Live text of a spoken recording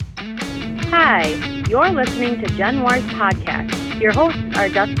Hi, you're listening to Gen Wars Podcast. Your hosts are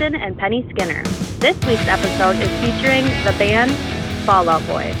Dustin and Penny Skinner. This week's episode is featuring the band Fall Out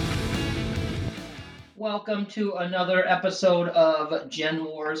Boy. Welcome to another episode of Gen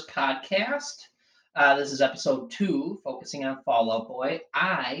Wars Podcast. This is episode 2, focusing on Fall Out Boy.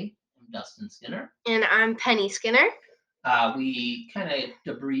 I am Dustin Skinner. And I'm Penny Skinner. We kind of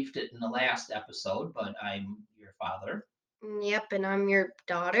debriefed it in the last episode, but I'm your father. Yep, and I'm your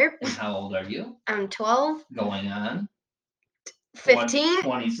daughter. And how old are you? I'm 12. Going on 15.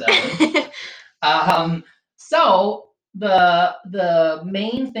 27. So the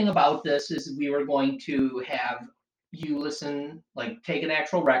main thing about this is we were going to have you listen, like take an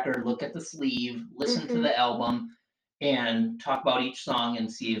actual record, look at the sleeve, listen to the album, and talk about each song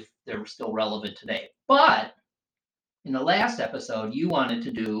and see if they're still relevant today. But in the last episode, you wanted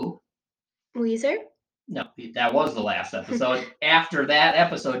to do Weezer? No, that was the last episode. After that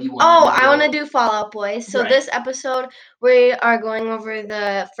episode, you wanted to I want to do Fall Out Boy. So Right. This episode, we are going over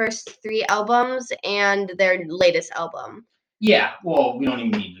the first 3 albums and their latest album. Yeah, well, we don't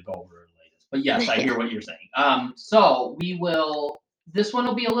even need to go over the latest. But yes, I hear what you're saying. So this one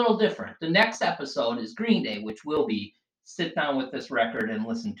will be a little different. The next episode is Green Day, which will be sit down with this record and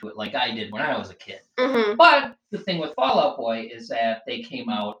listen to it like I did when I was a kid. Mm-hmm. But the thing with Fall Out Boy is that they came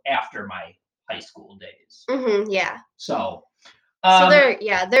out after my high school days. Mm-hmm, yeah. So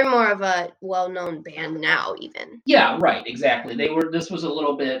they're more of a well-known band now, even. Yeah, right, exactly. This was a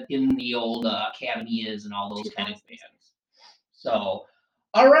little bit in the old Academy Is and all those kind of bands. So,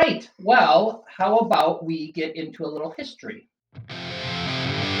 all right. Well, how about we get into a little history?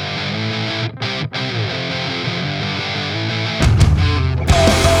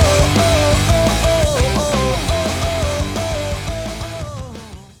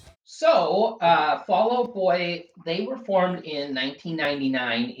 So, Fall Out Boy, they were formed in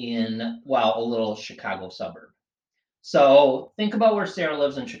 1999 in, a little Chicago suburb. So, think about where Sarah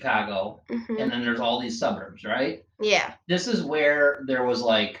lives in Chicago, and then there's all these suburbs, right? Yeah. This is where there was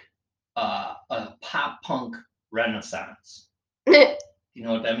like a pop punk renaissance. You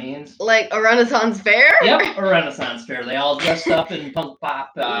know what that means? Like a Renaissance fair? Yep, a Renaissance fair. They all dressed up in punk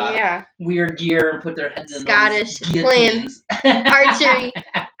pop weird gear and put their heads in Scottish playing archery.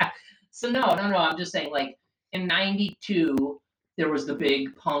 So no, I'm just saying, like, in 92, there was the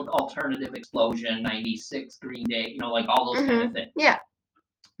big punk alternative explosion, 96 Green Day, like all those kind of things. Yeah.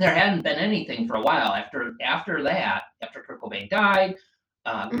 There hadn't been anything for a while. After that, after Kurt Cobain died,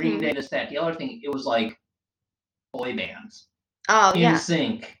 Green Day, this, that, the other thing, it was like boy bands. Oh, yeah.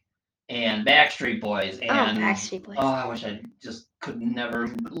 NSYNC and Backstreet Boys. And, Backstreet Boys. Oh, I wish I just could never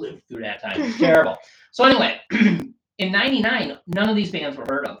live through that time. It's terrible. So anyway, in 99, none of these bands were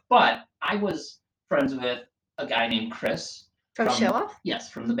heard of, but I was friends with a guy named Chris. From Show Off? Yes,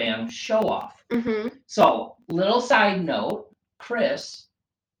 from the band Show Off. Mm-hmm. So, little side note, Chris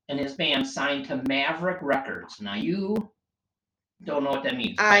and his band signed to Maverick Records. Now, you don't know what that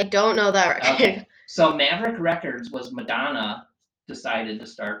means. I don't know that record. Okay. So, Maverick Records was Madonna decided to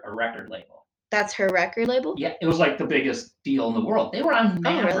start a record label. That's her record label? Yeah, it was like the biggest deal in the world. They were on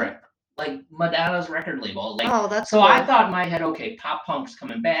Maverick. Oh, really? Like Madonna's record label. That's so cool. I thought in my head, okay, pop punk's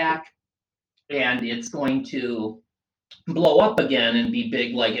coming back, and it's going to blow up again and be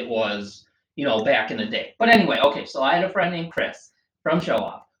big like it was, back in the day. But anyway, okay, so I had a friend named Chris from Show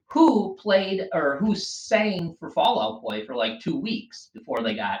Off who sang for Fall Out Boy for like 2 weeks before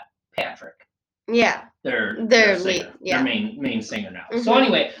they got Patrick. Yeah. Their lead, their main singer now. Mm-hmm. So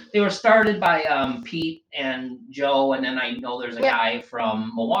anyway, they were started by Pete and Joe, and then I know there's a guy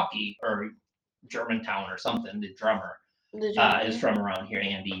from Milwaukee or Germantown or something. The drummer is from around here,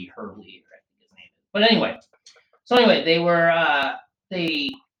 Andy Hurley, I think his name is. But anyway, they were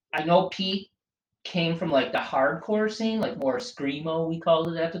I know Pete came from like the hardcore scene, like more screamo, we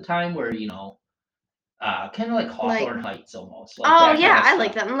called it at the time, where kind of like Hawthorne Heights almost. Like I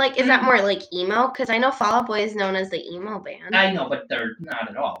like that. I'm like, is that more like emo? Because I know Fall Out Boy is known as the emo band. I know, but they're not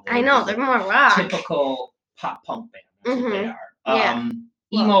at all. They're more rock. Typical pop punk band. That's what they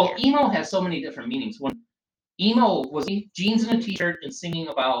are. Emo has so many different meanings. When emo was jeans and a t-shirt and singing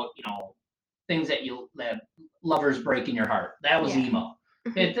about things that lovers break in your heart. That was emo.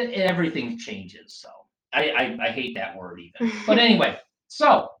 Everything changes. So I hate that word even. But anyway,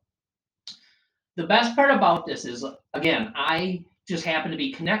 so. The best part about this is, again, I just happen to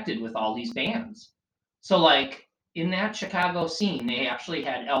be connected with all these bands. So, like, in that Chicago scene, they actually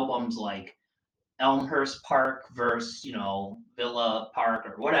had albums like Elmhurst Park versus, Villa Park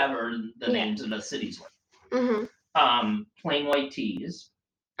or whatever the names of the cities were. Mm-hmm. Plain White Tees,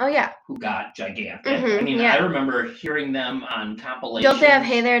 Oh yeah. Who got gigantic. I mean, I remember hearing them on compilations. Don't they have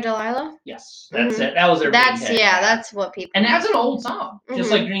Hey There Delilah? Yes, that's it. That was their big hit. Yeah, that's what people. And that's an old song, just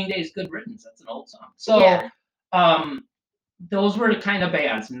like Green Day's Good Riddance. That's an old song. So, those were the kind of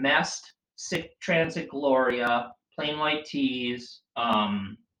bands: Mest, Sic Transit Gloria, Plain White T's,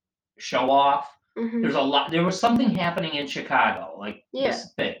 Show Off. There's a lot. There was something happening in Chicago, like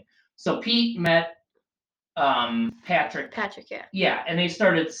this thing. So Pete met Patrick. Yeah. Yeah, and they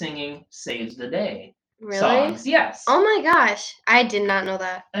started singing "Saves the Day." Really? Songs. Yes. Oh my gosh, I did not know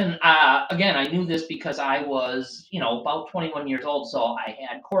that. And again, I knew this because I was, about 21 years old. So I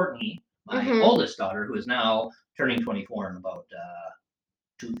had Courtney, my oldest daughter, who is now turning 24 in about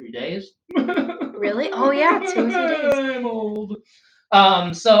 2-3 days. Really? Oh yeah, 2 or 3 days. I'm old.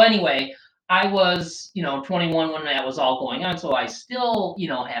 So anyway, I was, 21 when that was all going on. So I still,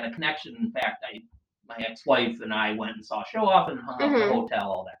 had a connection. In fact, my ex-wife and I went and saw Show Off and hung out at the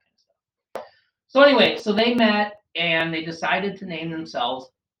hotel, all that kind of stuff. So anyway, so they met and they decided to name themselves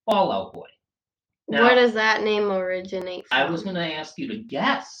Fall Out Boy. Now, where does that name originate from? I was going to ask you to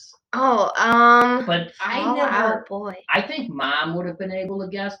guess. Oh, but Fall Out Boy. I think Mom would have been able to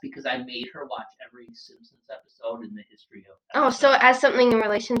guess because I made her watch every Simpsons episode in the history of episodes. So as something in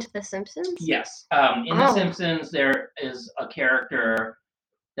relation to the Simpsons? Yes. In the Simpsons, there is a character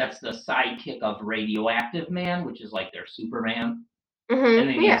that's the sidekick of Radioactive Man, which is like their Superman. And then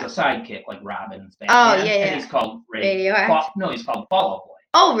he has a sidekick like Robin's Batman. Oh, yeah. And he's called Radioactive. he's called Fall Out Boy.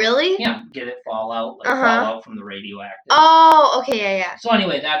 Oh, really? Yeah, get it? Fallout, like Fallout from the Radioactive. Oh, okay, yeah. So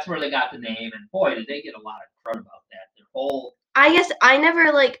anyway, that's where they got the name, and boy, did they get a lot of crud about that. Their whole. I guess I never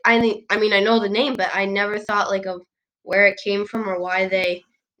I mean, I know the name, but I never thought of where it came from or why they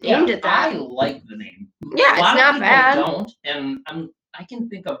named it that. I like the name. Yeah, it's not bad. Don't, and I can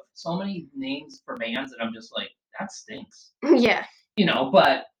think of so many names for bands that I'm just like, that stinks. Yeah.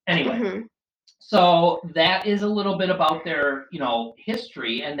 But anyway. So that is a little bit about their,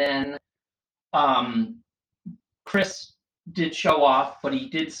 history. And then Chris did Show Off, but he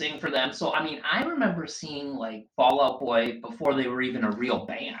did sing for them. So, I mean, I remember seeing like Fall Out Boy before they were even a real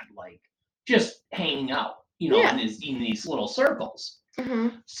band, like just hanging out, in these little circles.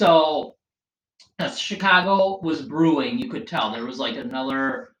 So as Chicago was brewing, you could tell there was like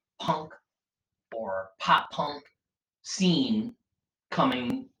another punk or pop punk scene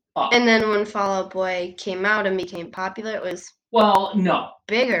coming up. And then when Fall Out Boy came out and became popular, it was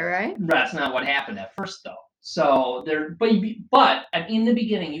bigger, right? That's not what happened at first, though. So but in the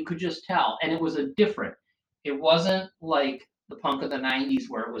beginning, you could just tell, and it was different. It wasn't like the punk of the '90s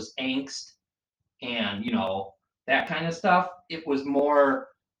where it was angst and that kind of stuff. It was more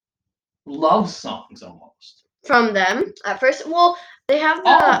love songs almost from them at first. Well, they have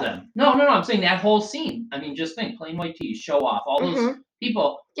all of them. No. I'm saying that whole scene. I mean, just think: Plain White T's, Show Off, all those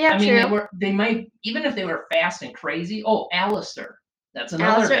people. Yeah, I mean, true. they might, even if they were fast and crazy. Oh, Alistair. That's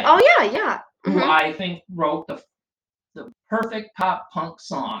another band. Oh yeah. Who I think wrote the perfect pop punk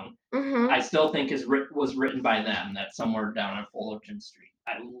song. I still think was written by them. That's Somewhere Down on Fullerton Street.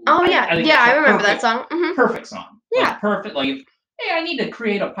 I remember that song. Perfect song. Yeah. Like, perfect. Like, hey, I need to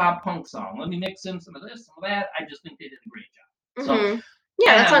create a pop punk song. Let me mix in some of this, some of that. I just think they did a great job. So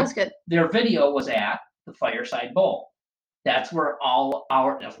yeah, that sounds good. Their video was at the Fireside Bowl. That's where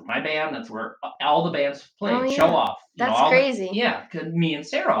that's where my band, that's where all the bands played. Show Off. That's crazy. Because me and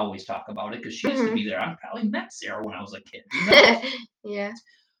Sarah always talk about it because she used to be there. I probably met Sarah when I was a kid. Yeah.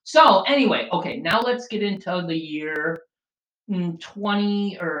 So anyway, okay, now let's get into the year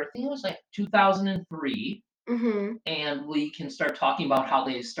 20, or I think it was like 2003. And we can start talking about how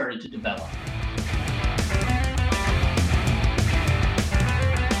they started to develop.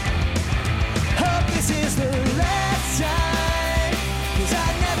 Hope this is the last time, 'cause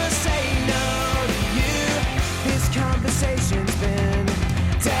I'd never say no to you. This conversation's been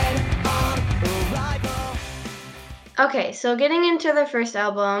dead on arrival. Okay, so getting into their first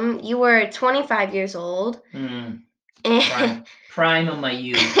album, you were 25 years old. Prime of my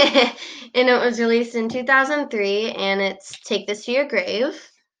youth. And it was released in 2003, and it's Take This to Your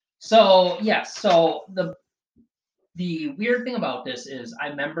Grave. So, yes. So the weird thing about this is I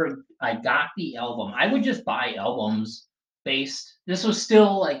remember I got the album. I would just buy albums based. This was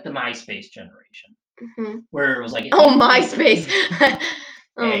still like the MySpace generation. Where it was like... Oh, MySpace.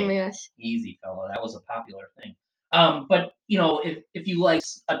 Oh, my gosh. Easy, fella. That was a popular thing. But, if you like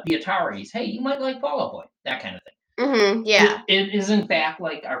the Ataris, hey, you might like Fall Out Boy. That kind of thing. Yeah. It isn't back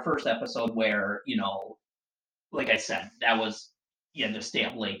like our first episode where, like I said, that was, you had to stay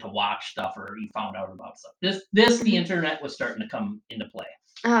up late to watch stuff or you found out about stuff. The internet was starting to come into play.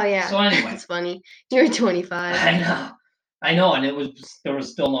 Oh, yeah. So anyway. That's funny. You were 25. I know. I know, and there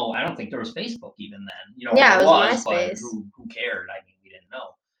was still no. I don't think there was Facebook even then. You know, Yeah, there it was but MySpace. who cared? I mean, we didn't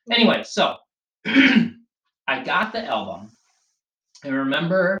know. Anyway, so I got the album. I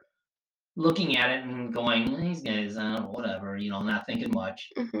remember looking at it and going, these guys, whatever, not thinking much.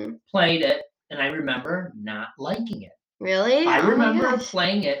 Mm-hmm. Played it, and I remember not liking it. Really? I Oh my remember gosh.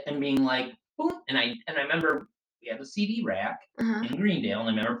 playing it and being like, boom, and I remember we had a CD rack Uh-huh. in Greendale,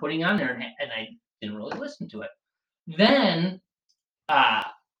 and I remember putting on there, and I didn't really listen to it. Then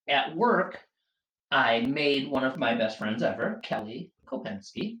at work, I made one of my best friends ever, Kelly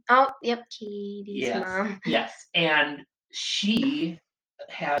Kopensky. Oh, yep, Katie's mom. Yes, and she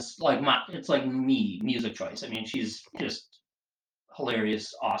has it's like me, music choice. I mean, she's just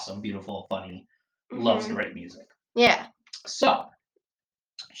hilarious, awesome, beautiful, funny, loves to write music. Yeah. So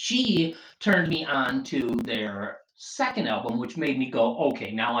she turned me on to their second album, which made me go,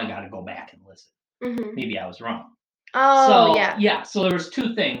 okay, now I got to go back and listen. Mm-hmm. Maybe I was wrong. Oh, so, yeah. So there was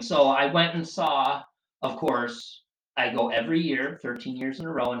two things. So I went and saw, of course, I go every year, 13 years in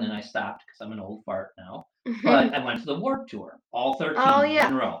a row, and then I stopped because I'm an old fart now. But I went to the Warped Tour, all 13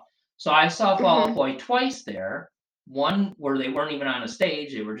 in a row. So I saw Fall Out Boy twice there. One where they weren't even on a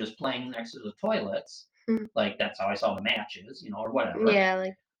stage; they were just playing next to the toilets. Like that's how I saw the matches, or whatever. Yeah,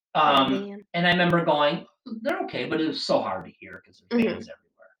 like. And I remember going, they're okay, but it was so hard to hear because there's bands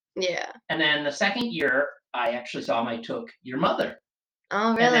everywhere. Yeah. And then the second year, I actually saw them. I took Your Mother.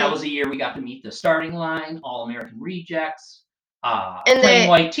 Oh, really? And that was the year we got to meet the Starting Line, All American Rejects, and Plain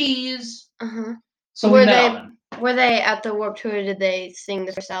White Tees. Uh-huh. So we met all them. Were they at the Warped Tour? Did they sing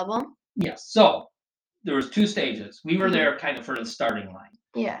the first album? Yes. So there was two stages. We were there kind of for the Starting Line.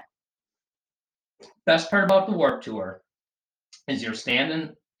 Yeah. Best part about the Warped Tour is you're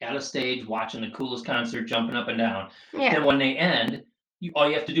standing at a stage watching the coolest concert, jumping up and down. Yeah. Then when they end, all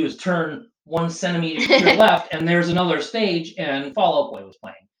you have to do is turn 1 centimeter to your left, and there's another stage, and Fall Out Boy was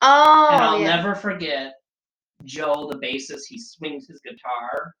playing. Oh, and I'll never forget Joe, the bassist. He swings his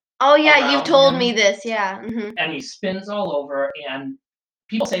guitar. Oh, yeah, you've told me this, yeah. Mm-hmm. And he spins all over, and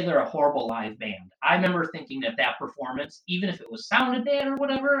people say they're a horrible live band. I remember thinking that performance, even if it was sounded bad or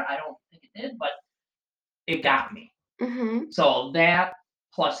whatever, I don't think it did, but it got me. Mm-hmm. So that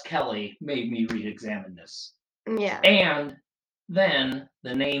plus Kelly made me re-examine this. Yeah. And then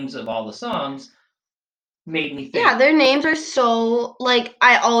the names of all the songs made me think. Yeah, their names are so,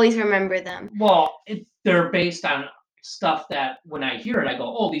 I always remember them. Well, they're based on stuff that when I hear it, I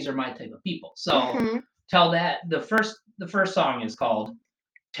go, oh, these are my type of people. So tell that, the first song is called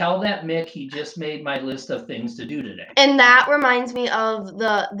Tell That Mick He Just Made My List of Things to Do Today. And that reminds me of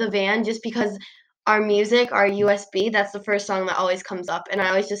the van, just because our music, our USB, that's the first song that always comes up. And I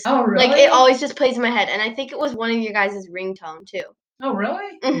always just, really? it always just plays in my head. And I think it was one of your guys' ringtone, too. Oh,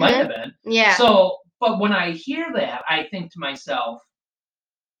 really? Might have been. Yeah. So, but when I hear that, I think to myself,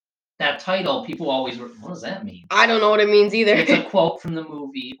 that title, people always, what does that mean? I don't know what it means either. It's a quote from the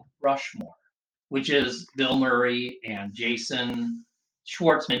movie Rushmore, which is Bill Murray and Jason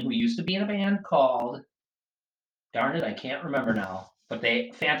Schwartzman, who used to be in a band called, darn it, I can't remember now, but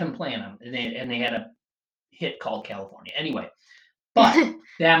Phantom Planum, and they had a hit called California. Anyway, but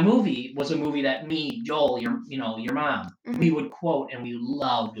that movie was a movie that me, Joel, your mom, we would quote and we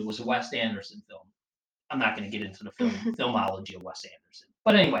loved. It was a Wes Anderson film. I'm not going to get into the filmology of Wes Anderson,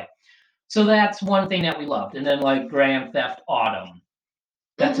 but anyway. So that's one thing that we loved. And then Grand Theft Autumn.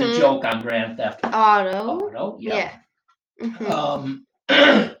 That's a joke on Grand Theft Auto. Yeah.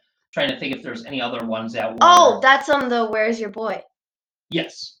 Trying to think if there's any other ones that were. Oh, that's the Where's Your Boy?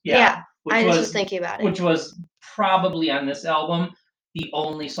 Yes. Yeah. I just was thinking about it. Which was probably on this album the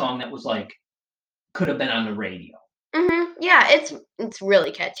only song that was could have been on the radio. Yeah, it's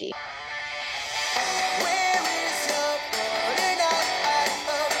really catchy.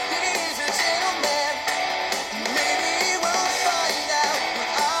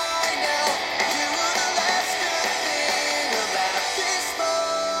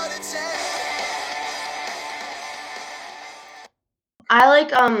 I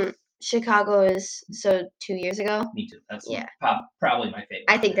like Chicago Is So 2 years ago. Me too. That's probably my favorite.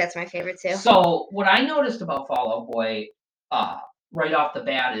 I think that's my favorite too. So what I noticed about Fall Out Boy right off the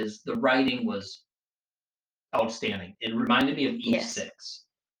bat is the writing was outstanding. It reminded me of E6.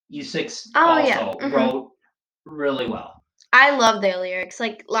 E6 also wrote really well. I love their lyrics.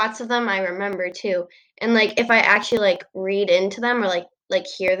 Lots of them I remember too. And if I actually read into them or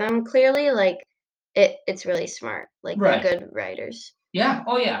hear them clearly, it's really smart. They're good writers. Yeah.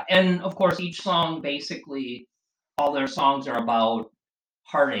 Oh yeah. And of course each song, basically all their songs are about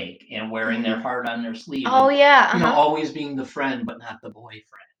heartache and wearing their heart on their sleeve. Oh and, yeah. Always being the friend but not the boyfriend.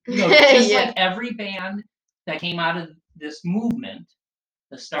 Just like every band that came out of this movement,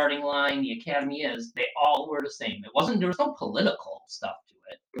 the starting line, the Academy they all were the same. There was no political stuff to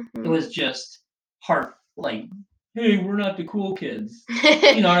it. Mm-hmm. It was just heart, like, hey, we're not the cool kids.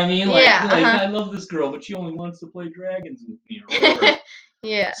 You know what I mean? Like, I love this girl, but she only wants to play dragons with me or whatever.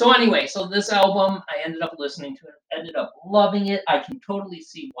 Yeah. So anyway, this album, I ended up listening to it, ended up loving it. I can totally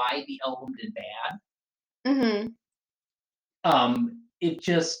see why the album did bad. Mm-hmm. It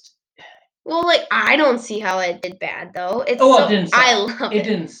just... Well, like, I don't see how it did bad, though. it didn't sell. I love it. It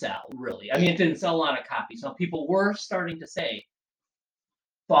didn't sell, really. I mean, it didn't sell a lot of copies. Now, people were starting to say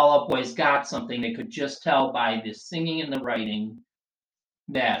Fall Out Boy's got something. They could just tell by the singing and the writing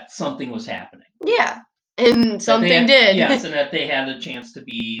that something was happening. Yeah, and something did. Yes, and that they had a chance to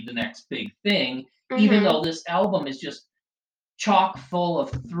be the next big thing, even though this album is just chock full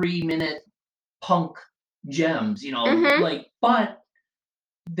of 3-minute punk gems, but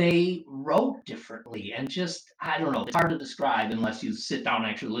they wrote differently and just, I don't know, it's hard to describe unless you sit down and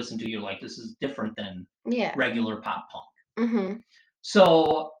actually listen to it. You're like, this is different than regular pop punk.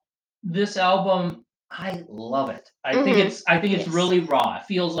 So this album, I love it. I think it's really raw. It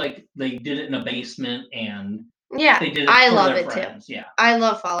feels like they did it in a basement and they did it for love their it friends. too. Yeah. I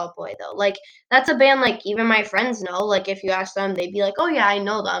love Fall Out Boy though. Like, that's a band like even my friends know. Like, if you ask them, they'd be like, "Oh yeah, I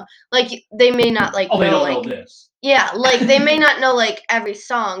know them." Like, they may not like. Oh, they don't like, know this. Yeah, like they may not know like every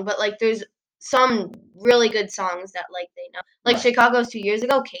song, but like there's some really good songs that like they know. Like Chicago's 2 years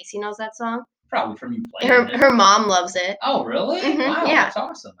ago, Casey knows that song. Probably from you playing it. Her mom loves it. Oh, really? Wow, that's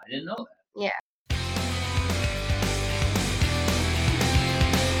awesome. I didn't know that. Yeah.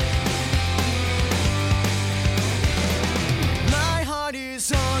 My heart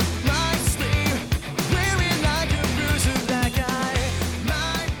is on my sleeve, wearing like a bruise of that guy.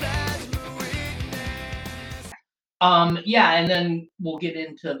 My plasma weakness. Yeah, and then we'll get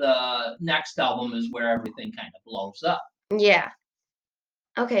into the next album is where everything kind of blows up. Yeah.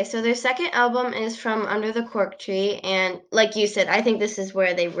 Okay, so their second album is from Under the Cork Tree, and like you said, I think this is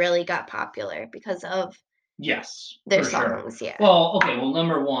where they really got popular because of their songs. Sure. Yeah. Well, okay. Well,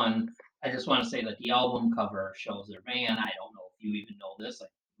 number one, I just want to say that the album cover shows their van. I don't know if you even know this. I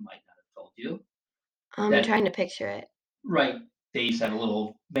might not have told you. I'm trying to picture it. Right. They used to have a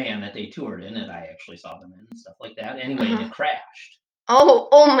little van that they toured in, and I actually saw them in and stuff like that. Anyway, and it crashed. Oh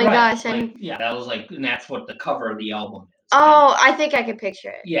my gosh. That was like, and that's what the cover of the album is. Oh, I think I could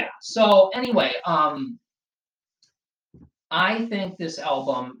picture it. Yeah. So anyway, I think this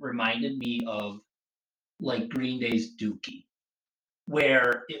album reminded me of like Green Day's Dookie,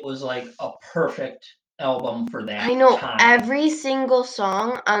 where it was like a perfect album for that. I know time. every single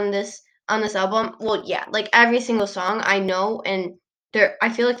song on this album. Well, yeah, like every single song I know, and I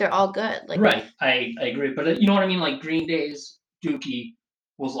feel like they're all good. Like, right, I agree, but you know what I mean. Like Green Day's Dookie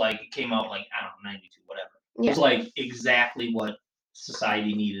was like, it came out like, I don't know, 92, whatever. It was like exactly what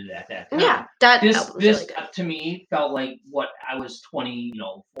society needed at that time. Yeah, this really to me felt like what I was 20,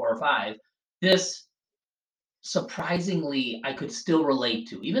 4 or 5. This surprisingly I could still relate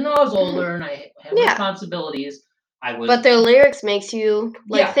to, even though I was older and I had responsibilities. But their lyrics makes you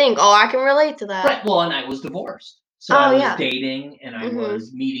think, oh, I can relate to that. Right. Well, and I was divorced, so I was dating and I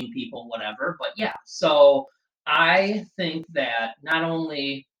was meeting people, whatever. But yeah, so I think that not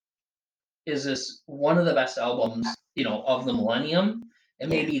only is this one of the best albums, of the millennium, and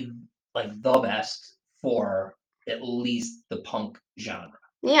maybe like the best for at least the punk genre.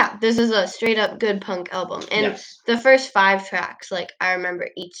 Yeah, this is a straight up good punk album. And the first 5 tracks, like, I remember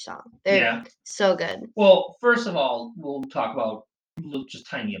each song. They're so good. Well, first of all, we'll talk about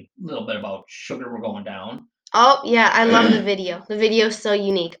just a little bit about Sugar We're Going Down. Oh, yeah, I love the video. The video is so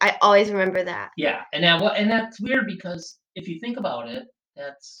unique. I always remember that. Yeah, and that's weird because if you think about it,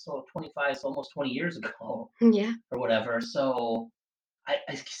 that's 25, so almost 20 years ago. Yeah. Or whatever. So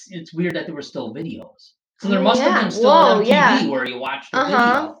it's weird that there were still videos. So there must have been still on MTV where you watched the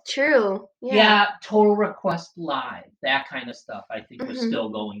video. True. Yeah, Total Request Live, that kind of stuff, I think was still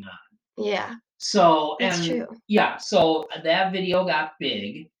going on. Yeah. So, that's true. Yeah, so that video got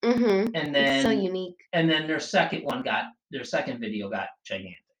big. Mm-hmm. And then it's so unique. And then their second video got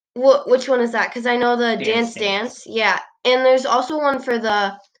gigantic. Which one is that? Because I know the Dance. Yeah. And there's also one for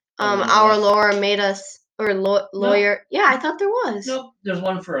the Our Laura Made Us, or Lawyer. No. Yeah, I thought there was. Nope, there's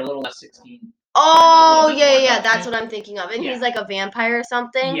one for A Little Less 16. Oh, yeah, that's what I'm thinking of. And he's like a vampire or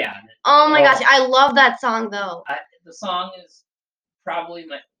something. Yeah. Oh my gosh, I love that song though. The song is probably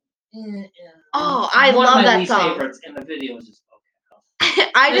my I love that song. One of my least favorites, and the video is just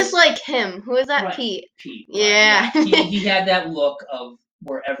okay. I just like him. Who is that? Right. Pete. Yeah. He had that look of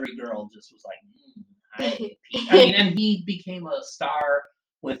where every girl just was like, hi, Pete. I mean, and he became a star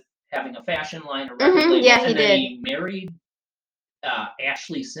with having a fashion line, a record label, Yeah, he and then did. he married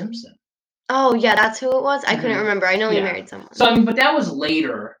Ashley Simpson. Oh, yeah, that's who it was? I couldn't remember. I know he married someone. So, I mean, but that was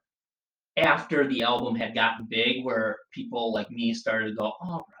later, after the album had gotten big, where people like me started to go,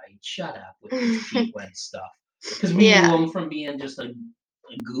 all right, shut up with this Pete Wentz stuff. Because we knew him from being just a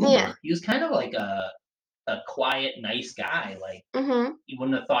goober. Yeah. He was kind of like a quiet, nice guy. Like, you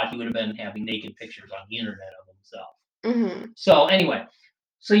wouldn't have thought he would have been having naked pictures on the internet of himself. So anyway,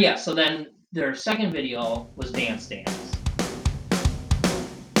 so then their second video was Dance Dance.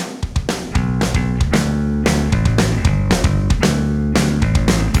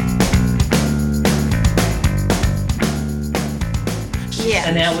 Yeah.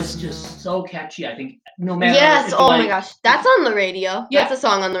 And that was just so catchy. I think no matter. Yes. Oh my gosh, that's on the radio. Yeah. That's a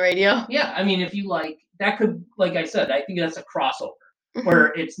song on the radio. Yeah. I mean, if you like, that could, like I said, I think that's a crossover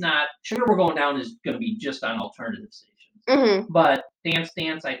where it's not. Sugar We're Going Down is going to be just on alternative stations. But Dance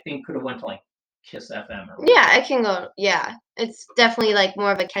Dance, I think, could have went to like Kiss FM or whatever. Yeah, it can go. Yeah, it's definitely like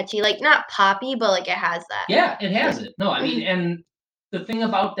more of a catchy, like not poppy, but like it has that. Yeah, it has it. No, I mean, and the thing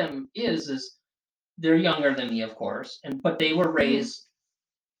about them is they're younger than me, of course, but they were raised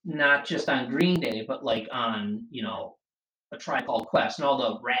not just on Green Day, but like on, A Tribe Called Quest and all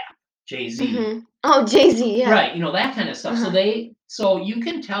the rap, Jay-Z. Oh, Jay-Z, yeah. Right, that kind of stuff. So you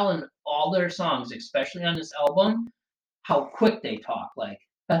can tell in all their songs, especially on this album, how quick they talk. Like,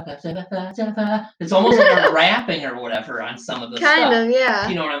 it's almost like they're rapping or whatever on some of the stuff. Kind of, yeah.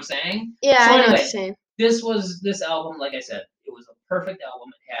 You know what I'm saying? Yeah, so I know anyway, what you're saying. This album, like I said, it was a perfect album.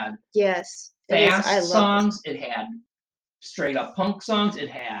 It had fast songs. It had straight up punk songs. It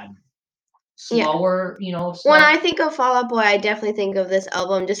had slower, stuff. When I think of Fall Out Boy, I definitely think of this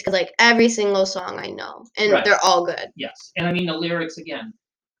album just because like every single song I know, and they're all good. Yes, and I mean the lyrics again.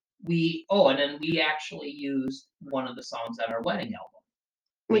 And then we actually used one of the songs on our wedding album.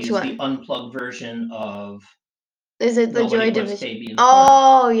 Which one? The unplugged version of. Is it the Nobody Joy Puts Division? Baby in the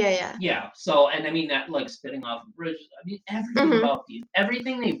Oh, yeah. Yeah. So, and I mean that like spitting off bridges. I mean everything about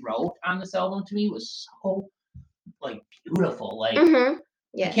everything they wrote on this album to me was so like beautiful. Like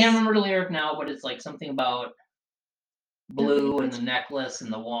I can't remember the lyric now, but it's like something about blue and the necklace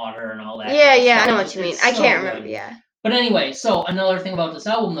and the water and all that. Yeah, I know what you mean. I can't remember. Yeah. But anyway, so another thing about this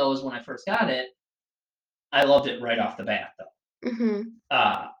album though is when I first got it, I loved it right off the bat though.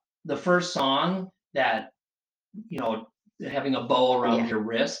 The first song that, having a bow around your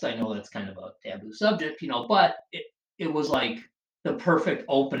wrist, I know that's kind of a taboo subject, but it was like the perfect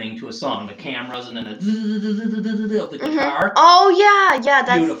opening to a song. The cameras and then the of the guitar. Oh yeah,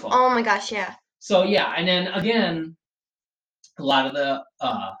 that's beautiful. Oh my gosh, yeah. So yeah, and then again, a lot of the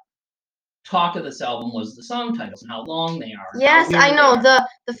talk of this album was the song titles and how long they are. Yes, I know.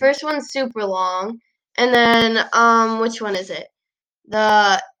 The first one's super long, and then which one is it?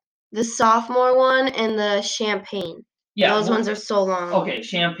 The sophomore one and the Champagne. Yeah, those ones are so long. Okay,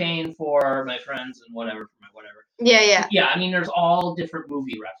 Champagne for my friends and whatever for my whatever. Yeah. Yeah, I mean, there's all different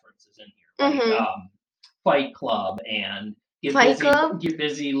movie references in here, like Fight Club and Get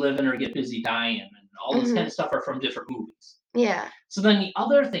Busy Living or Get Busy Dying, and all this kind of stuff are from different movies. Yeah. So then the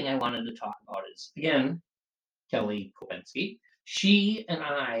other thing I wanted to talk about is, again, Kelly Kopensky. She and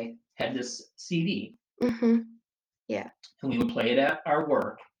I had this CD. Yeah. And we would play it at our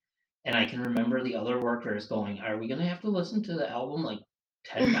work. And I can remember the other workers going, are we going to have to listen to the album like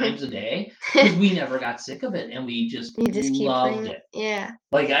 10 times a day? Because we never got sick of it. And we just loved it. Yeah.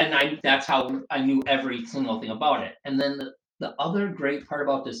 Like, that's how I knew every single thing about it. And then the other great part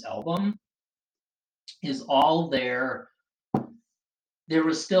about this album is there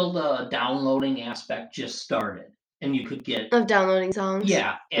was still the downloading aspect just started. And you could get... Of downloading songs.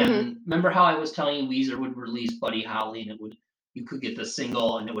 Yeah. And remember how I was telling you Weezer would release Buddy Holly and you could get the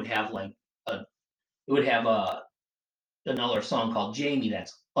single and it would have another song called Jamie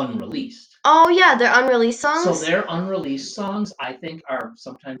that's unreleased. Oh yeah, they're unreleased songs. So their unreleased songs I think are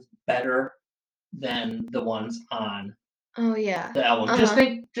sometimes better than the ones on the album.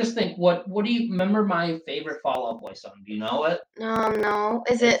 Just think what do you remember my favorite Fall Out Boy song? Do you know it? No.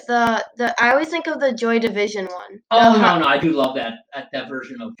 Is it the I always think of the Joy Division one. Oh no, I do love that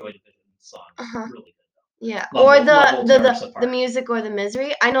version of Joy Division song. It's really good. Yeah, or the Music or the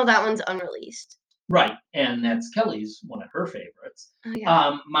Misery. I know that one's unreleased. Right, and that's Kelly's one of her favorites. Oh,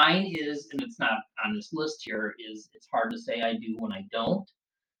 yeah. Mine is, and it's not on this list here, is It's Hard to Say I Do When I Don't.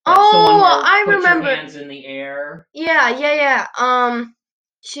 That's I remember. Put Your Hands in the Air. Yeah.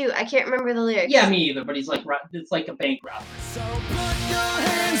 Shoot, I can't remember the lyrics. Yeah, me either, but it's like a bank robbery. So put your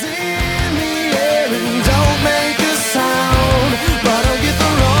hands in the air and don't make a sound. But don't get the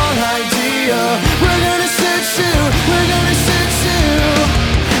wrong idea. We're gonna set you,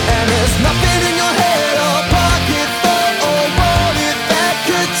 and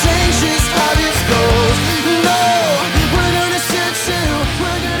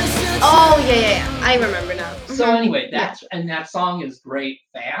I remember now. So anyway, and that song is great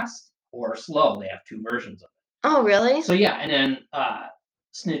fast or slow. They have 2 versions of it. Oh, really? So yeah, and then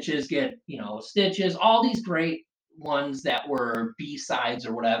Snitches get, Stitches, all these great ones that were B-sides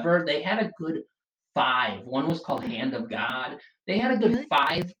or whatever. They had a good 5. One was called Hand of God. They had a good Really?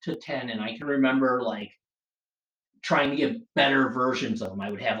 5 to 10, and I can remember like trying to get better versions of them. I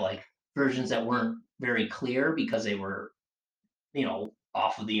would have like versions that weren't very clear because they were,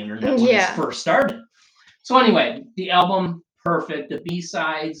 off of the internet when this first started. So anyway, the album, perfect. The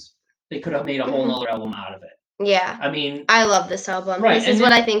B-sides, they could have made a whole nother album out of it. Yeah. I mean, I love this album. Right, This is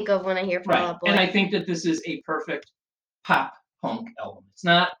what I think of when I hear Fall Out Boy. And I think that this is a perfect pop punk album. It's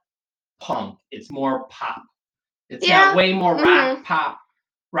not punk, it's more pop. It's got way more rock, pop,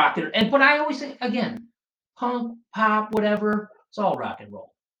 rock but I always say again, punk, pop, whatever, it's all rock and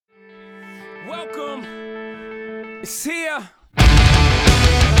roll. Welcome. It's here.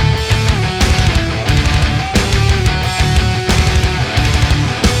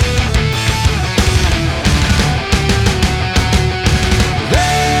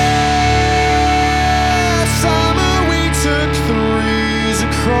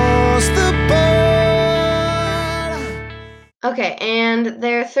 Okay, and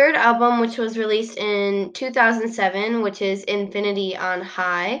their third album, which was released in 2007, which is Infinity on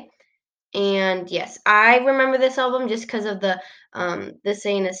High. And yes, I remember this album just because of the This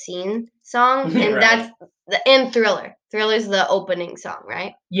Ain't a Scene song. And that's and Thriller. Thriller's the opening song,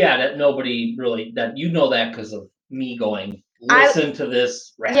 right? Yeah, that nobody really that that because of me going listen to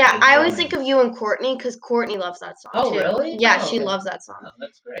this rap. Yeah, I always think of you and Courtney because Courtney loves that song. Oh, too. Really? Yeah, Oh, she okay. loves that song. Oh,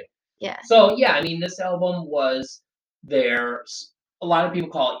 that's great. Yeah. So yeah, I mean, this album was their. A lot of people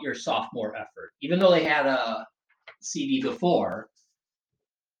call it your sophomore effort, even though they had a CD before.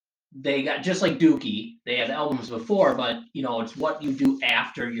 They got just like Dookie. They had albums before, but it's what you do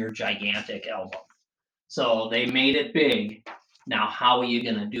after your gigantic album. So they made it big. Now, how are you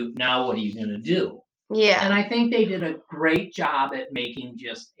gonna do? Now, what are you gonna do? Yeah. And I think they did a great job at making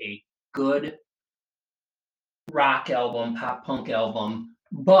just a good rock album, pop punk album,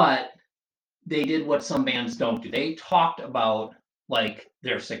 but they did what some bands don't do. They talked about like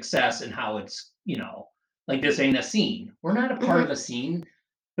their success and how it's, like This Ain't a Scene. We're not a part of a scene,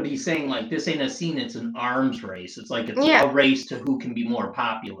 but he's saying like this ain't a scene, it's an arms race. It's like it's a race to who can be more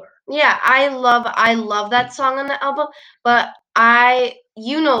popular. Yeah, I love that song on the album, but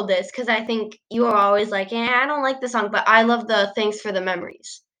you know this because I think you are always like, I don't like the song, but I love the Thanks for the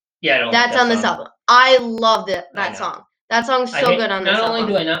Memories. Yeah, I don't That's like that on this album. I love that song. That song's so good on this album. Not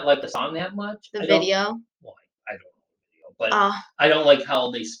only do I not like the song that much, the video. Well, I don't know the video, but I don't like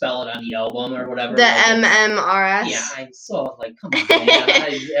how they spell it on the album or whatever. The MMRS. Yeah, I'm so like, come on,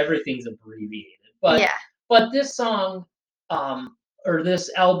 man. Everything's abbreviated. But this song, or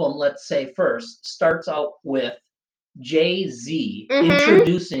this album, let's say first, starts out with Jay-Z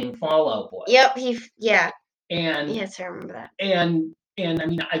introducing Fall Out Boy. Yep, And yes, I remember that. And I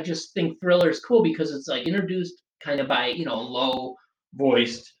mean, I just think Thriller's cool because it's like introduced kind of by, low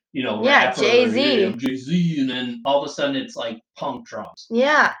voiced, rapper, Jay-Z. Jay-Z, and then all of a sudden it's like punk drums.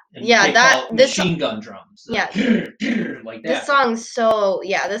 Yeah. And they call it machine gun drums. Yeah. Like that. This song's so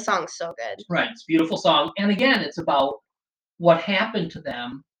good. Right. It's a beautiful song. And again, it's about what happened to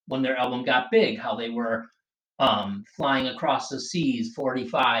them when their album got big, how they were Flying Across the Seas,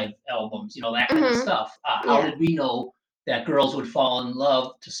 45 albums, that kind of stuff. How did we know that girls would fall in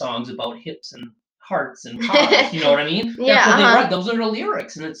love to songs about hips and hearts and cars? You know what I mean? That's what they write. Those are the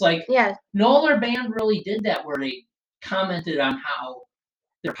lyrics. And it's like, no other band really did that where they commented on how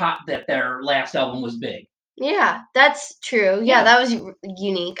their last album was big. Yeah, that's true. Yeah, that was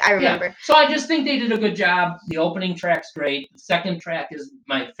unique. I remember. Yeah. So I just think they did a good job. The opening track's great. The second track is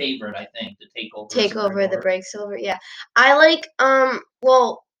my favorite, I think, to Take Over the Breaks Over. Yeah. I like I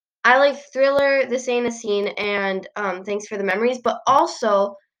like Thriller, This Ain't a Scene, and Thanks for the Memories, but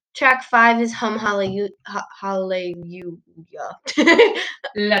also track 5 is Hallelujah.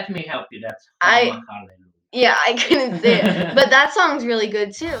 Let me help you. That's Hallelujah. Yeah, I couldn't say it. But that song's really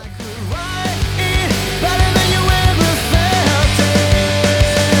good too.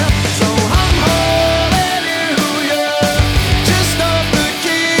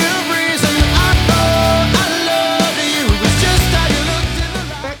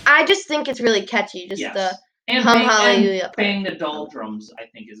 I just think it's really catchy. Just the Hallelujah. Bang the Doldrums, I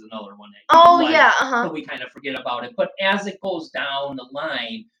think, is another one. But we kind of forget about it. But as it goes down the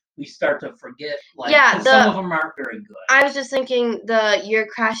line, we start to forget. Some of them aren't very good. I was just thinking the You're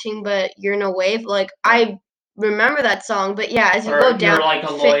Crashing, but You're No Wave. Like, I remember that song, but as you go down. You're like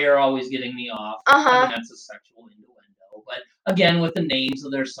a lawyer always getting me off. I mean, that's a sexual innuendo. But again, with the names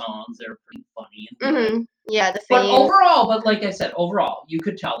of their songs, they're pretty funny and good. Yeah, the But fame. overall, like I said, overall, you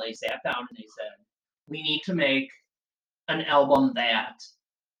could tell they sat down and they said, we need to make an album that,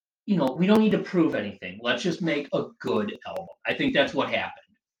 we don't need to prove anything. Let's just make a good album. I think that's what happened.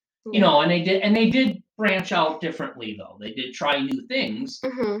 And they did branch out differently though. They did try new things,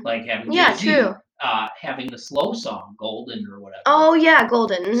 like having Jay-Z, having the slow song Golden or whatever. Oh yeah,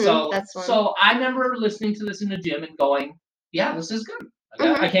 Golden. So that's one. So I remember listening to this in the gym and going, yeah, this is good.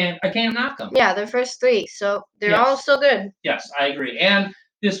 I can't knock them. Yeah, their first 3, so they're all so good. Yes, I agree. And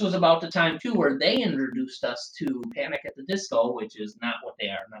this was about the time too where they introduced us to Panic at the Disco, which is not what they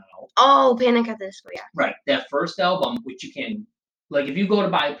are now. Oh, Panic at the Disco, yeah. Right, that first album, which you can, like, if you go to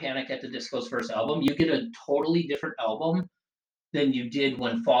buy Panic at the Disco's first album, you get a totally different album than you did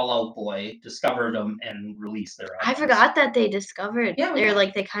when Fall Out Boy discovered them and released their albums. I forgot that they discovered. Yeah, they're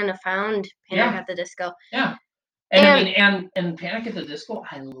like they kind of found Panic at the Disco. Yeah, and I mean, and Panic at the Disco,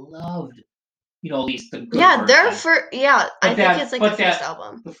 I loved. At least the good Yeah, their version. first. Yeah, I think it's like the first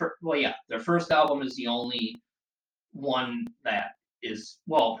album. Their first album is the only one that is.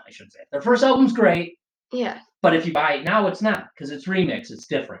 Well, I shouldn't say it. Their first album's great. Yeah. But if you buy it now, it's not because it's remix. It's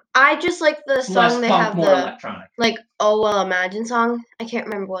different. I just like the song less they punk, have more the electronic. Like Oh Well Imagine song. I can't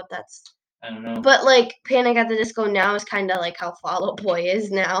remember what that's. I don't know. But like Panic at the Disco now is kind of like how Fall Out Boy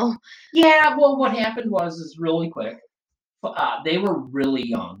is now. Yeah. Well, what happened is really quick. They were really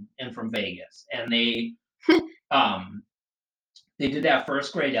young and from Vegas, and they did that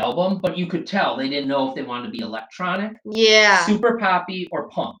first great album, but you could tell they didn't know if they wanted to be electronic, super poppy, or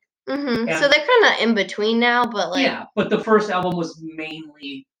punk. So they're kind of in between now, but like but the first album was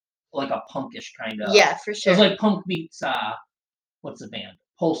mainly like a punkish kind of. Yeah, for sure. It was like punk meets what's the band?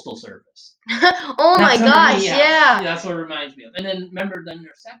 Postal Service. Oh my gosh, yeah. That's what it reminds me of. And then remember, their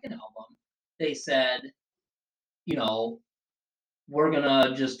second album, they said, we're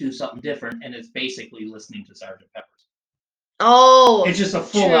gonna just do something different, and it's basically listening to Sgt. Pepper's. Oh, it's just a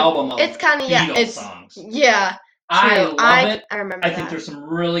full album of it's kind of Beatles songs. Yeah, I love it. I remember. I think there's some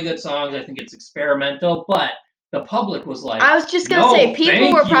really good songs. I think it's experimental, but the public was like, I was just gonna say,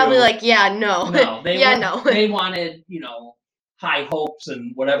 people were probably like, yeah, no, no, no. They wanted, high hopes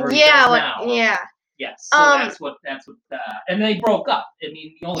and whatever. He does now. Yeah. Yes, so that's what, and they broke up. I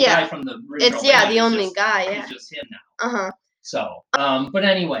mean, the only guy from the original band the only guy. Yeah, it's just him now. So, but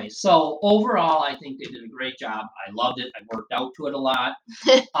anyway, so overall, I think they did a great job. I loved it. I worked out to it a lot.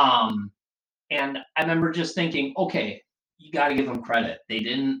 And I remember just thinking, okay, you got to give them credit. They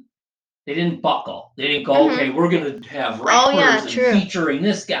didn't buckle. They didn't go, okay, we're gonna have rappers and featuring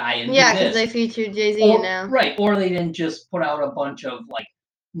this guy and because they featured Jay-Z now. Right, or they didn't just put out a bunch of like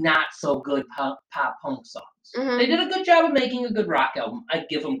not so good pop punk songs. They did a good job of making a good rock album. I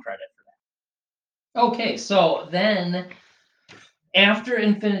give them credit for that. Okay, so then after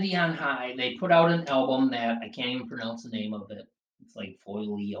Infinity on High, they put out an album that I can't even pronounce the name of it. It's like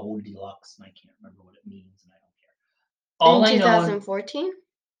Foily Old Deluxe, and I can't remember what it means, and I don't care. All in 2014?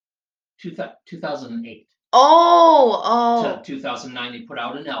 2008. Oh. To 2009, they put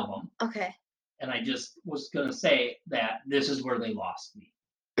out an album. Okay. And I just was going to say that this is where they lost me.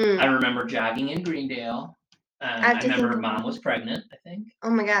 I remember jogging in Greendale. I remember Mom was pregnant, I think.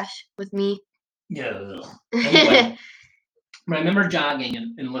 Oh my gosh, with me. Yeah. Anyway, I remember jogging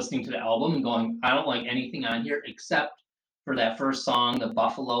and listening to the album and going, I don't like anything on here except for that first song, the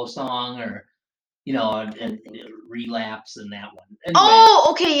Buffalo song, or and Relapse and that one. Anyway, oh,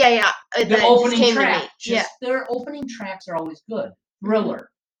 okay, yeah. The opening track, their opening tracks are always good.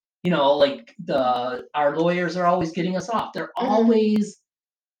 Thriller, like our lawyers are always getting us off. They're always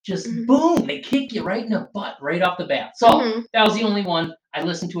just boom, they kick you right in the butt right off the bat. So that was the only one I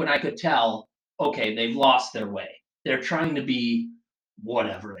listened to, and I could tell, okay, they've lost their way. They're trying to be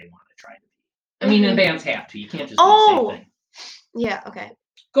whatever they want to try to be. I mean, the bands have to. You can't just do the same thing. Yeah, okay.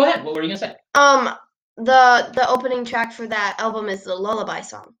 Go ahead. What were you gonna say? The opening track for that album is the Lullaby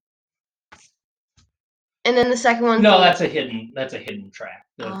song. And then the second one. No, that's a hidden track.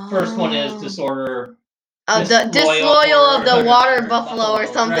 The first one is Disorder. The Disloyal of the Water Buffalo or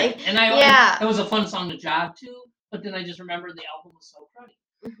something. Right. And it was a fun song to jog to, but then I just remembered the album was so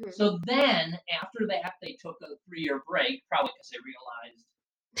cruddy. So then after that, they took a 3-year break, probably because they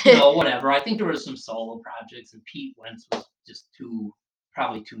realized, whatever. I think there was some solo projects, and Pete Wentz was just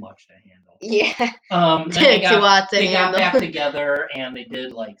probably too much to handle. Yeah. They got back together and they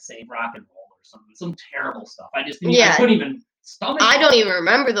did like Save Rock and Roll or something, some terrible stuff. I couldn't even stomach. I don't even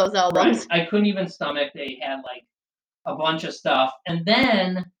remember those albums. Right. I couldn't even stomach. They had like a bunch of stuff, and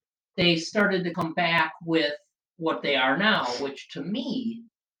then they started to come back with what they are now, which to me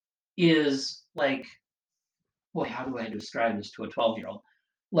is like boy, how do I describe this to a 12-year-old?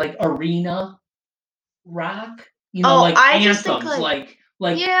 Like arena rock, like I anthems, just think like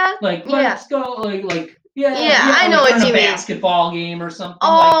yeah, let's go, yeah, I know like what during you a mean. basketball game or something,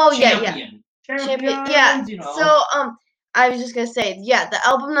 Oh, like yeah. champions, Yeah. you know. So I was just gonna say, yeah, the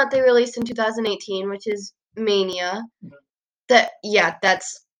album that they released in 2018, which is Mania.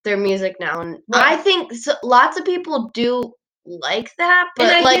 That's their music now, and I Right. think lots of people do like that, And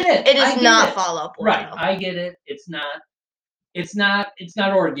but I like get it. it I is get not it. Fall Out Boy. Right. though. I get it. It's not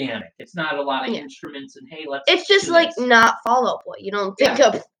organic. It's not a lot of Yeah. instruments and hey, let's It's just do like this. not Fall Out Boy. You don't think Yeah.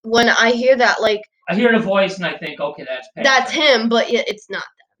 of when I hear that like I hear the voice and I think, okay, that's Patrick. that's him, but it's not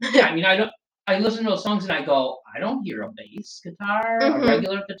them. Yeah, I mean, I listen to those songs and I go, I don't hear a bass guitar, a Mhm.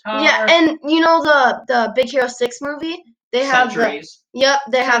 regular guitar. Yeah, and you know the Big Hero 6 movie? They have Centuries.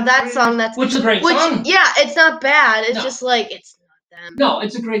 they have that song that's Which is a great song. yeah, it's not bad. It's No. just like it's not them. No,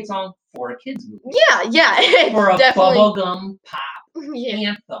 it's a great song for a kids movie. Yeah, it's For a definitely bubblegum pop yeah.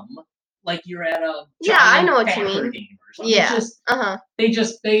 anthem, like you're at a Yeah, I know giant what you Packer mean. game or something. Yeah. It's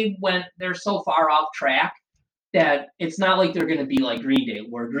just they're so far off track that it's not like they're gonna be like Green Day,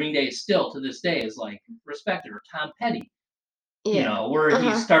 where Green Day still to this day is like respected, or Tom Petty, Yeah. where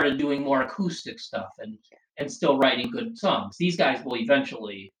he started doing more acoustic stuff and still writing good songs. These guys will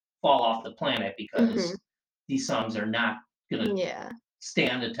eventually fall off the planet because these songs are not gonna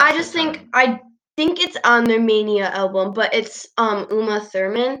stand the test. I just think it's on their Mania album, but it's Uma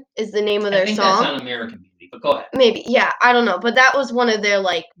Thurman is the name of their I think song. that's on American Beauty, but go ahead. Maybe, yeah, I don't know, but that was one of their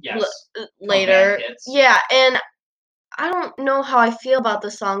like later hits. Yeah, and I don't know how I feel about the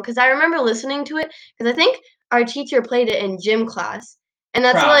song because I remember listening to it because I think our teacher played it in gym class, and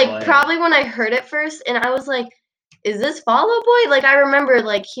that's probably when I heard it first, and I was like, "Is this Fall Out Boy?" Like I remember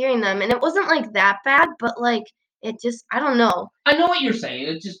like hearing them, and it wasn't like that bad, but like it just I don't know. I know what you're saying.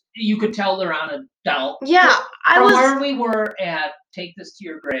 It's just you could tell they're on a down. Yeah, from where we were at Take This to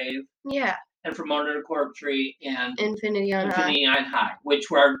Your Grave. Yeah. And From Under the Cork Tree and Infinity on High, which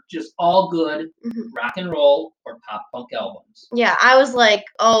were just all good rock and roll or pop punk albums. Yeah, I was like,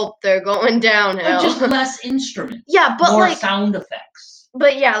 oh, they're going downhill. But just less instruments. Yeah, but more like sound effects.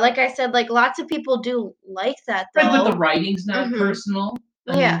 But yeah, like I said, like lots of people do like that though. Right, but the writing's not personal.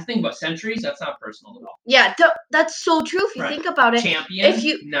 I mean, think about Centuries, that's not personal at all. Yeah, that's so true if you think about it.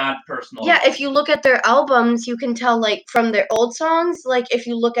 Champion, not personal. Yeah, if you look at their albums, you can tell like from their old songs, like if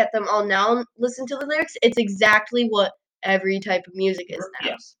you look at them all now and listen to the lyrics, it's exactly what every type of music is now.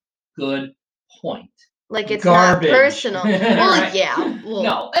 Yes. Good point. Like it's garbage. Not personal. Well, right. yeah. Well.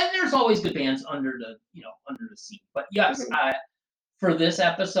 No, and there's always good bands under the seat. But yes, for this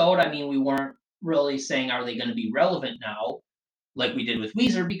episode, I mean, we weren't really saying are they going to be relevant now, like we did with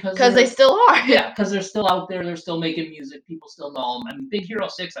Weezer, because they still are. Yeah, because they're still out there. They're still making music. People still know them. I mean, Big Hero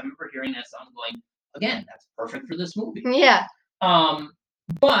 6. I remember hearing that song, going, again, that's perfect for this movie. Yeah.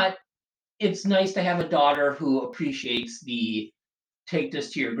 But it's nice to have a daughter who appreciates the Take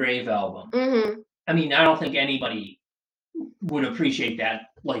This to Your Grave album. I mean, I don't think anybody would appreciate that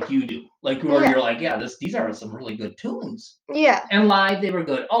like you do. Like where you're like, yeah, these are some really good tunes. Yeah. And live, they were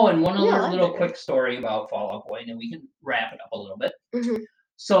good. Oh, and one other little quick story about Fall Out Boy, and then we can wrap it up a little bit.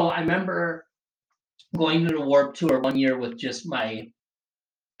 So I remember going to the Warped Tour one year with just my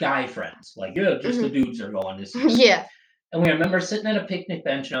guy friends. Like, just the dudes are going this year. Yeah. And we remember sitting at a picnic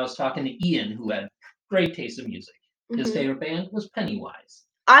bench, and I was talking to Ian, who had great taste in music. His favorite band was Pennywise.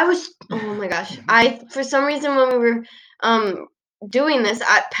 Oh my gosh. For some reason when we were doing this,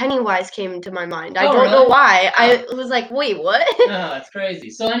 Pennywise came to my mind. I don't know why. I was like, wait, what? Oh, that's crazy.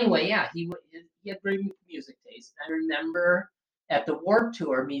 So anyway, yeah, he had great music taste. I remember at the Warped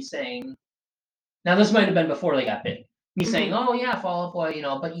Tour me saying, now this might have been before they got big, me saying, oh yeah, Fall Out Boy,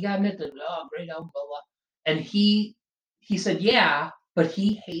 but you gotta admit that, great album, blah, blah. And he said, yeah, but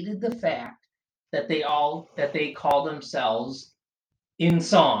he hated the fact that they call themselves in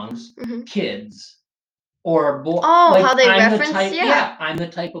songs kids or boy. Oh, like, how they reference, I'm the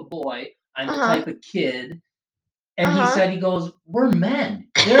type of boy, I'm the type of kid. And he said, he goes, we're men.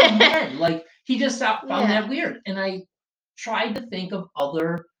 They're men. Like, he just found that weird. And I tried to think of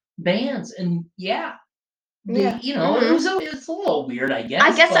other bands, and it's a little weird, I guess.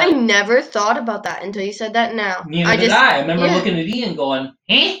 I guess I never thought about that until you said that now. Neither did I. I remember looking at Ian going,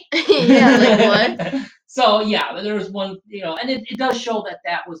 eh? Yeah, like what? So, yeah, there was one, and it does show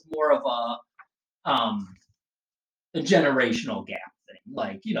that was more of a generational gap thing.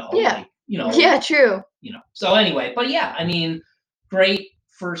 Like, yeah, true. So anyway, but yeah, I mean, great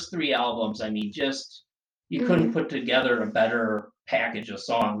first 3 albums. I mean, just you couldn't put together a better package of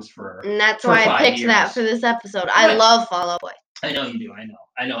songs for. And that's why I picked that for this episode. I love Fall Out Boy. I know you do. I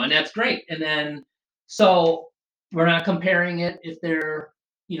know, and that's great. And then so we're not comparing it if they're,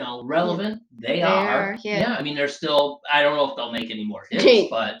 relevant. They are. Yeah. I mean, they're still. I don't know if they'll make any more hits,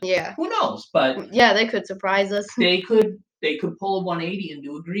 but yeah. who knows? But yeah, they could surprise us. they could pull a 180 and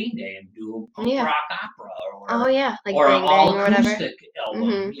do a Green Day and do a punk rock opera Oh yeah, like or Bang an Bang all or whatever. acoustic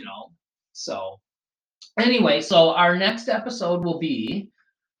album. So anyway, so our next episode will be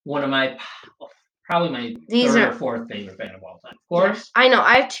one of my probably my third or fourth favorite band of all time. Of course. Yeah, I know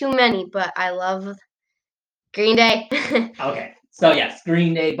I have too many, but I love Green Day. Okay, so yes,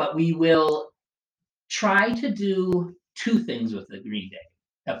 Green Day, but we will try to do two things with the Green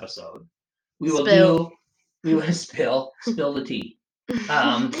Day episode. We will spill the tea.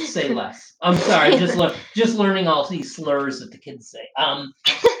 Say less. I'm sorry, just learning all these slurs that the kids say.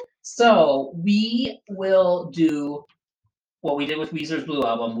 So we will do what we did with Weezer's Blue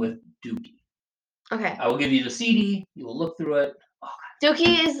Album with Dookie. Okay. I will give you the CD. You will look through it.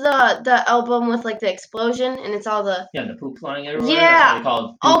 Dookie is the album with like the explosion and it's all the the poop flying everywhere. Yeah. That's what they call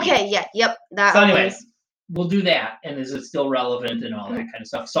it. Dookie. Okay. Yeah. Yep. That. So anyway, we'll do that, and is it still relevant and all that kind of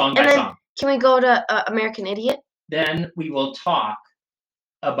stuff, song by song. Can we go to American Idiot? Then we will talk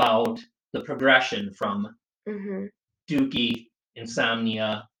about the progression from Dookie,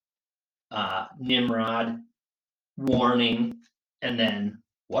 Insomnia, Nimrod, Warning, and then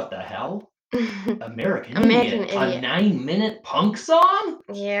what the hell? American Idiot. A 9-minute punk song?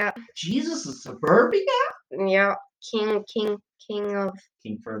 Yeah. Jesus, a Suburbia? Yeah. King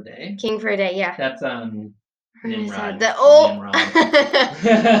for a Day. King for a Day, yeah. That's on Nimrod. Nimrod.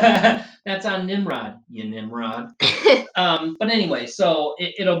 That's on Nimrod, you Nimrod. But anyway, so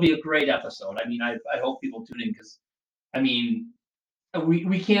it'll be a great episode. I mean, I hope people tune in because, I mean,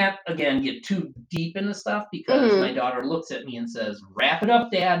 we can't, again, get too deep into stuff because my daughter looks at me and says, wrap it up,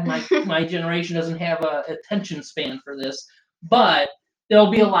 Dad. My generation doesn't have a attention span for this. But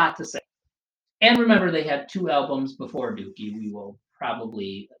there'll be a lot to say. And remember, they had 2 albums before Dookie. We will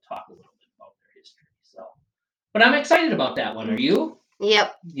probably talk a little bit about their history. So, but I'm excited about that one. Are you?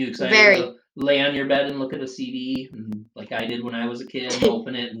 Yep. You excited to lay on your bed and look at a CD like I did when I was a kid, and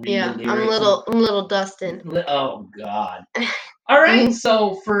open it and read the lyrics? I'm little Dustin. Oh God. All right.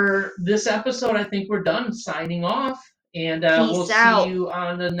 So for this episode, I think we're done signing off, and we'll see you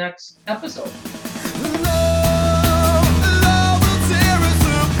on the next episode.